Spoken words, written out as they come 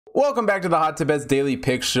Welcome back to the Hot Tip Bets Daily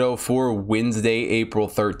Pick Show for Wednesday, April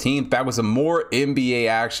 13th. Back with some more NBA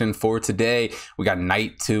action for today. We got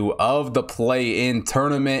night 2 of the play-in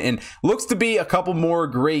tournament and looks to be a couple more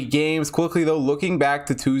great games. Quickly though, looking back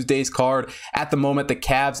to Tuesday's card, at the moment the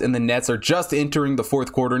Cavs and the Nets are just entering the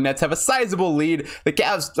fourth quarter. Nets have a sizable lead. The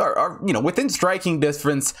Cavs are within striking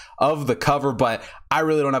distance of the cover, but I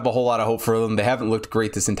really don't have a whole lot of hope for them. They haven't looked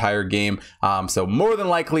great this entire game. So more than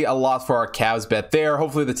likely a loss for our Cavs bet there.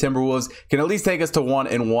 Hopefully the Timberwolves can at least take us to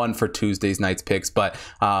 1-1 for Tuesday's night's picks. But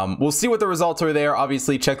we'll see what the results are there.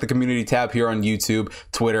 Obviously, check the community tab here on YouTube,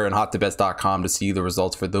 Twitter, and hottipbets.com to see the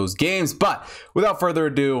results for those games. But without further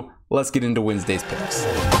ado, let's get into Wednesday's picks.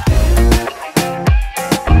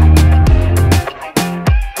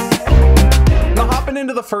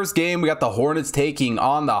 Into the first game, we got the Hornets taking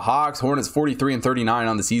on the Hawks. Hornets 43-39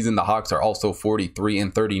 on the season. The Hawks are also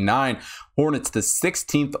 43-39. Hornets the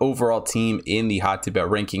 16th overall team in the Hot Tip Bet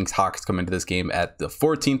rankings. Hawks come into this game at the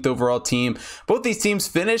 14th overall team. Both these teams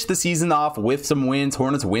finished the season off with some wins.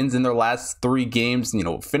 Hornets wins in their last 3 games,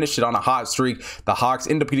 finished it on a hot streak. The Hawks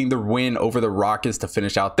end up getting their win over the Rockets to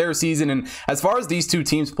finish out their season. And as far as these two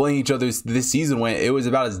teams playing each other this season went, it was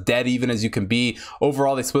about as dead even as you can be.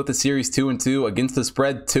 Overall, they split the series 2-2 against the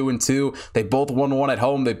spread 2-2. They both won 1 at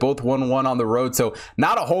home. They both won 1 on the road. So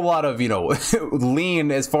not a whole lot of, lean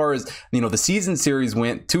as far as, the season series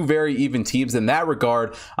went. 2 very even teams in that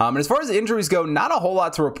regard. And as far as injuries go, not a whole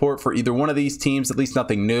lot to report for either one of these teams, at least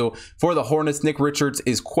nothing new. For the Hornets, Nick Richards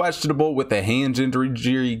is questionable with a hand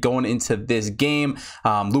injury going into this game.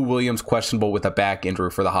 Lou Williams questionable with a back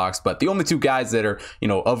injury for the Hawks. But the only 2 guys that are,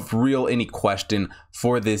 of real any question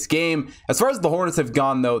for this game. As far as the Hornets have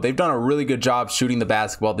gone, though, they've done a really good job shooting the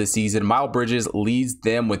basketball this season. Miles Bridges leads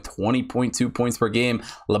them with 20.2 points per game.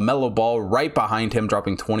 LaMelo Ball right behind him,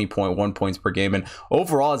 dropping 20.1 points per game. And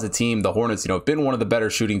overall as a team, the Hornets, have been one of the better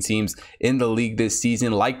shooting teams in the league this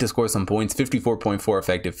season. Like to score some points, 54.4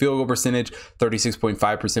 effective field goal percentage,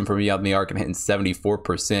 36.5% from beyond the arc, and hitting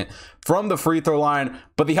 74% from the free throw line.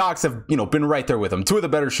 But the Hawks have, been right there with them. 2 of the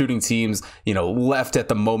better shooting teams, left at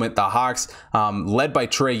the moment. The Hawks, led by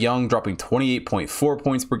Trae Young, dropping 28.4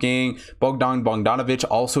 points per game. Bogdanovic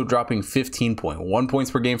also dropping 15.1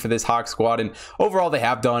 points per game for this Hawks squad. And overall, they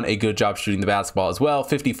have done a good job shooting the basketball as well.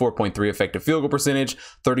 54.3 effective field goal percentage,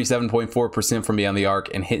 37.4% from beyond the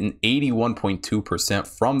arc, and hitting 81.2%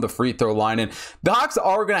 from the free throw line. And the Hawks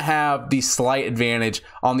are going to have the slight advantage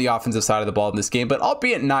on the offensive side of the ball in this game, but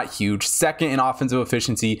albeit not huge. Second in offensive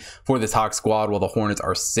efficiency for this Hawks squad, while the Hornets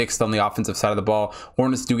are 6th on the offensive side of the ball.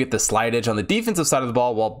 Hornets do get the slight edge on the defensive side of the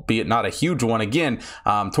ball, albeit not a huge one. Again,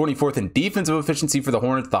 24th in defensive efficiency for the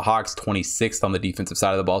Hornets. The Hawks 26th on the defensive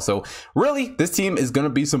side of the ball. So really, this team is going to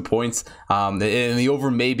be some points. And the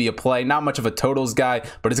over may be a play. Not much of a totals guy,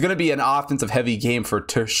 but it's going to be an offensive heavy game for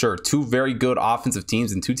sure. 2 very good offensive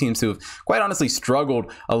teams and 2 teams who have quite honestly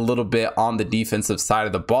struggled a little bit on the defensive side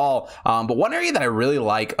of the ball. But one area that I really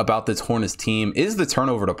like about this Hornets team is the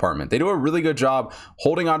turnover department. They do a really good job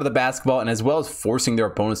holding onto the basketball and as well as forcing their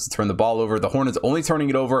opponents to turn the ball over. The Hornets only turning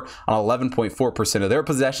it over on 11.4% of their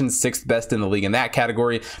possessions, 6th best in the league in that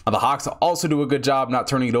category. Now the Hawks also do a good job not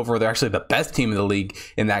turning it over. They're actually the best team in the league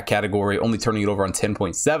in that category, only turning it over on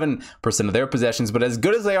 10.7% of their possessions. But as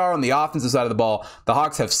good as they are on the offensive side of the ball, the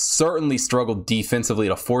Hawks have certainly struggled defensively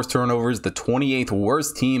to force turnovers. The 28th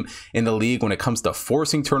worst team in the league when it comes to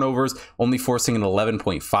forcing turnovers, only forcing an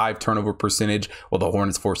 11.5 turnover percentage, while the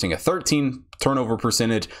Hornets forcing a 13 turnover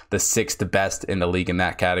percentage, the 6th best in the league in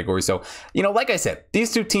that category. So, like I said,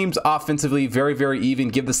 these 2 teams offensively very, very even.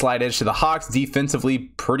 Give the slight edge to the Hawks. Defensively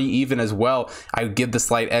pretty even as well. I would give the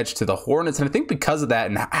slight edge to the Hornets. And I think because of that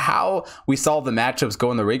and how we saw the matchups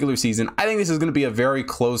go in the regular season, I think this is going to be a very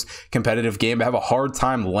close competitive game. I have a hard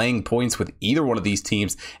time laying points with either one of these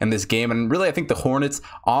teams in this game. And really, I think the Hornets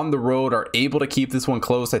on the road are able to keep this one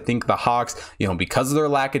close. I think the Hawks, because of their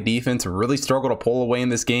lack of defense, really struggle to pull away in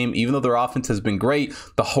this game, even though their offense has been great.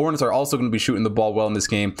 The Hornets are also going to be shooting the ball well in this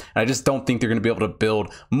game, and I just don't think they're going to be able to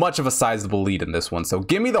build much of a sizable lead in this one. So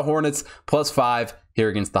give me the Hornets +5 here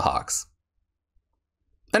against the Hawks.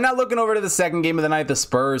 And now looking over to the second game of the night, the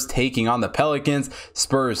Spurs taking on the Pelicans.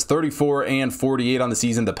 Spurs 34-48 on the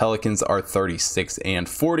season. The Pelicans are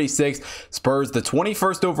 36-46. Spurs, the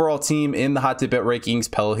 21st overall team in the Hot Tip Bet rankings.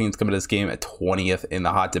 Pelicans come into this game at 20th in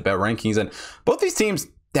the Hot Tip Bet rankings. And both these teams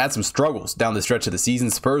had some struggles down the stretch of the season.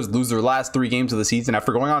 Spurs lose their last 3 games of the season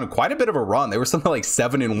after going on quite a bit of a run. They were something like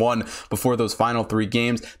 7-1 before those final 3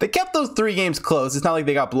 games. They kept those 3 games close. It's not like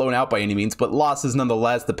they got blown out by any means, but losses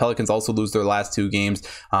nonetheless. The Pelicans also lose their last 2 games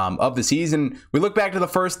of the season. We look back to the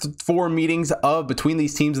first 4 meetings between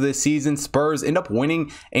these teams this season. Spurs end up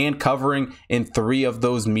winning and covering in 3 of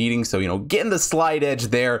those meetings. So, getting the slight edge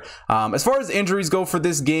there. As far as injuries go for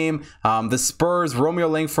this game, the Spurs, Romeo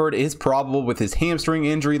Langford is probable with his hamstring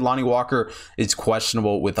injury. Lonnie Walker is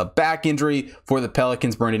questionable with a back injury. For the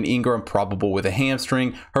Pelicans, Brandon Ingram probable with a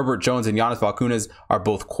hamstring. Herbert Jones and Giannis Valanciunas are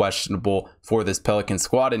both questionable for this Pelicans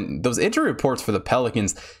squad. And those injury reports for the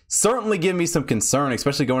Pelicans certainly give me some concern,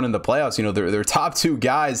 especially going into the playoffs. Their top 2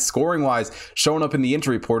 guys scoring wise showing up in the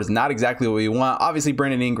injury report is not exactly what we want. Obviously,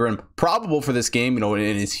 Brandon Ingram probable for this game, and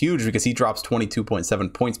it's huge because he drops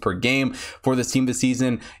 22.7 points per game for this team this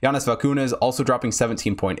season. Giannis Valanciunas also dropping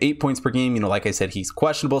 17.8 points per game. Like I said, he's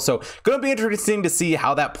questionable. So going to be interesting to see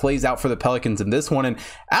how that plays out for the Pelicans in this one. And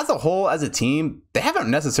as a whole, as a team, they haven't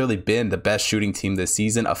necessarily been the best shooting team this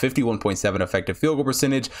season. A 51.7 effective field goal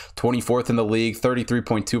percentage, 24th in the league,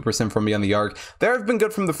 33.2% from beyond the arc. They've been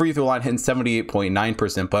good from the free throw line, hitting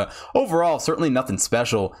 78.9%, but overall, certainly nothing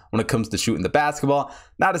special when it comes to shooting the basketball.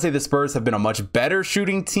 Not to say the Spurs have been a much better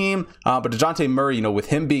shooting team, but DeJounte Murray, with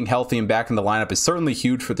him being healthy and back in the lineup, is certainly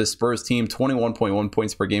huge for the Spurs team. 21.1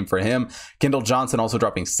 points per game for him. Kendall Johnson also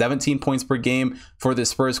dropping 17 points per game for the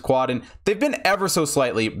Spurs squad, and they've been ever so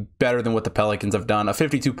slightly better than what the Pelicans have done. A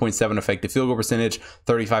 52.7 effective field goal percentage,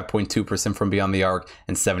 35.2% from beyond the arc,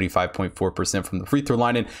 and 75.4% from the free throw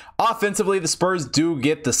line. And offensively, the Spurs do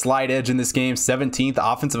get the slight edge in this game. 17th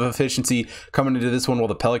offensive efficiency coming into this one, while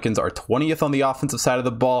the Pelicans are 20th on the offensive side of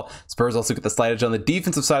the ball. Spurs also get the slight edge on the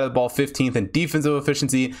defensive side of the ball, 15th in defensive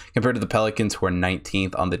efficiency compared to the Pelicans, who are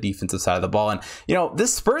 19th on the defensive side of the ball. And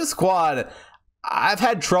this Spurs squad, I've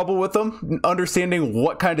had trouble with them understanding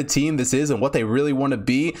what kind of team this is and what they really want to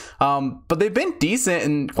be. But they've been decent,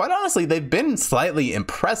 and quite honestly, they've been slightly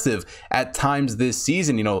impressive at times this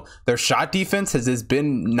season. Their shot defense has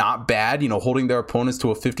been not bad, holding their opponents to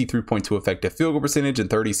a 53.2 effective field goal percentage and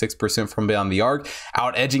 36% from beyond the arc,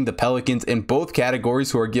 out edging the Pelicans in both categories,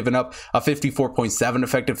 who are giving up a 54.7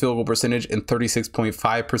 effective field goal percentage and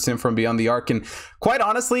 36.5% from beyond the arc. And quite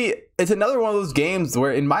honestly, it's another one of those games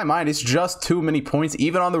where, in my mind, it's just too many points,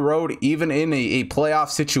 even on the road, even in a playoff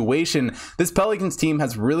situation. This Pelicans team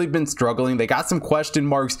has really been struggling. They got some question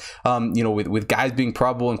marks, with guys being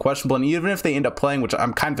probable and questionable. And even if they end up playing, which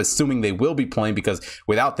I'm kind of assuming they will be playing, because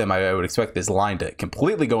without them, I would expect this line to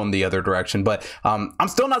completely go in the other direction. But I'm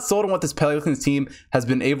still not sold on what this Pelicans team has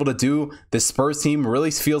been able to do. This Spurs team really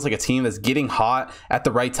feels like a team that's getting hot at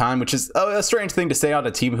the right time, which is a strange thing to say on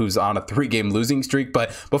a team who's on a 3-game losing streak. But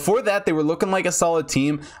before that, they were looking like a solid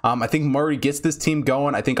team. I think Murray gets this team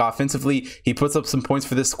going. I think offensively, he puts up some points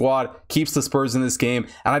for this squad, keeps the Spurs in this game,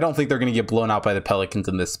 and I don't think they're going to get blown out by the Pelicans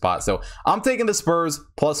in this spot. So I'm taking the Spurs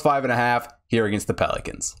plus 5.5 here against the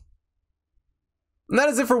Pelicans. And that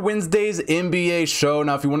is it for Wednesday's NBA show.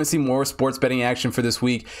 Now, if you want to see more sports betting action for this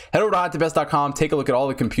week, head over to hottobest.com. Take a look at all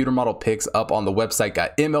the computer model picks up on the website.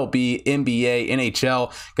 Got MLB, NBA,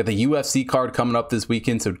 NHL. Got the UFC card coming up this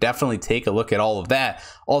weekend, so definitely take a look at all of that.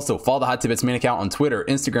 Also, follow the Hot Tip Bets main account on Twitter,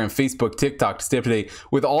 Instagram, Facebook, TikTok to stay up to date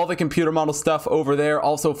with all the computer model stuff over there.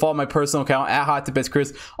 Also, follow my personal account at Hot Tip Bets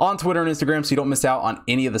Chris on Twitter and Instagram so you don't miss out on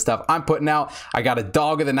any of the stuff I'm putting out. I got a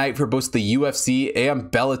dog of the night for both the UFC and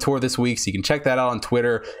Bellator this week, so you can check that out on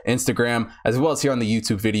Twitter, Instagram, as well as here on the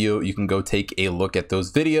YouTube video. You can go take a look at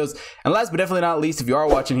those videos. And last but definitely not least, if you are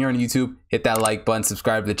watching here on YouTube, hit that like button,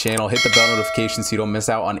 subscribe to the channel, hit the bell notification so you don't miss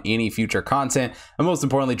out on any future content, and most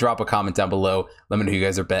importantly, drop a comment down below. Let me know who you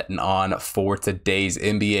guys are betting on for today's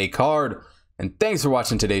NBA card. And thanks for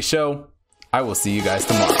watching today's show. I will see you guys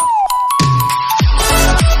tomorrow.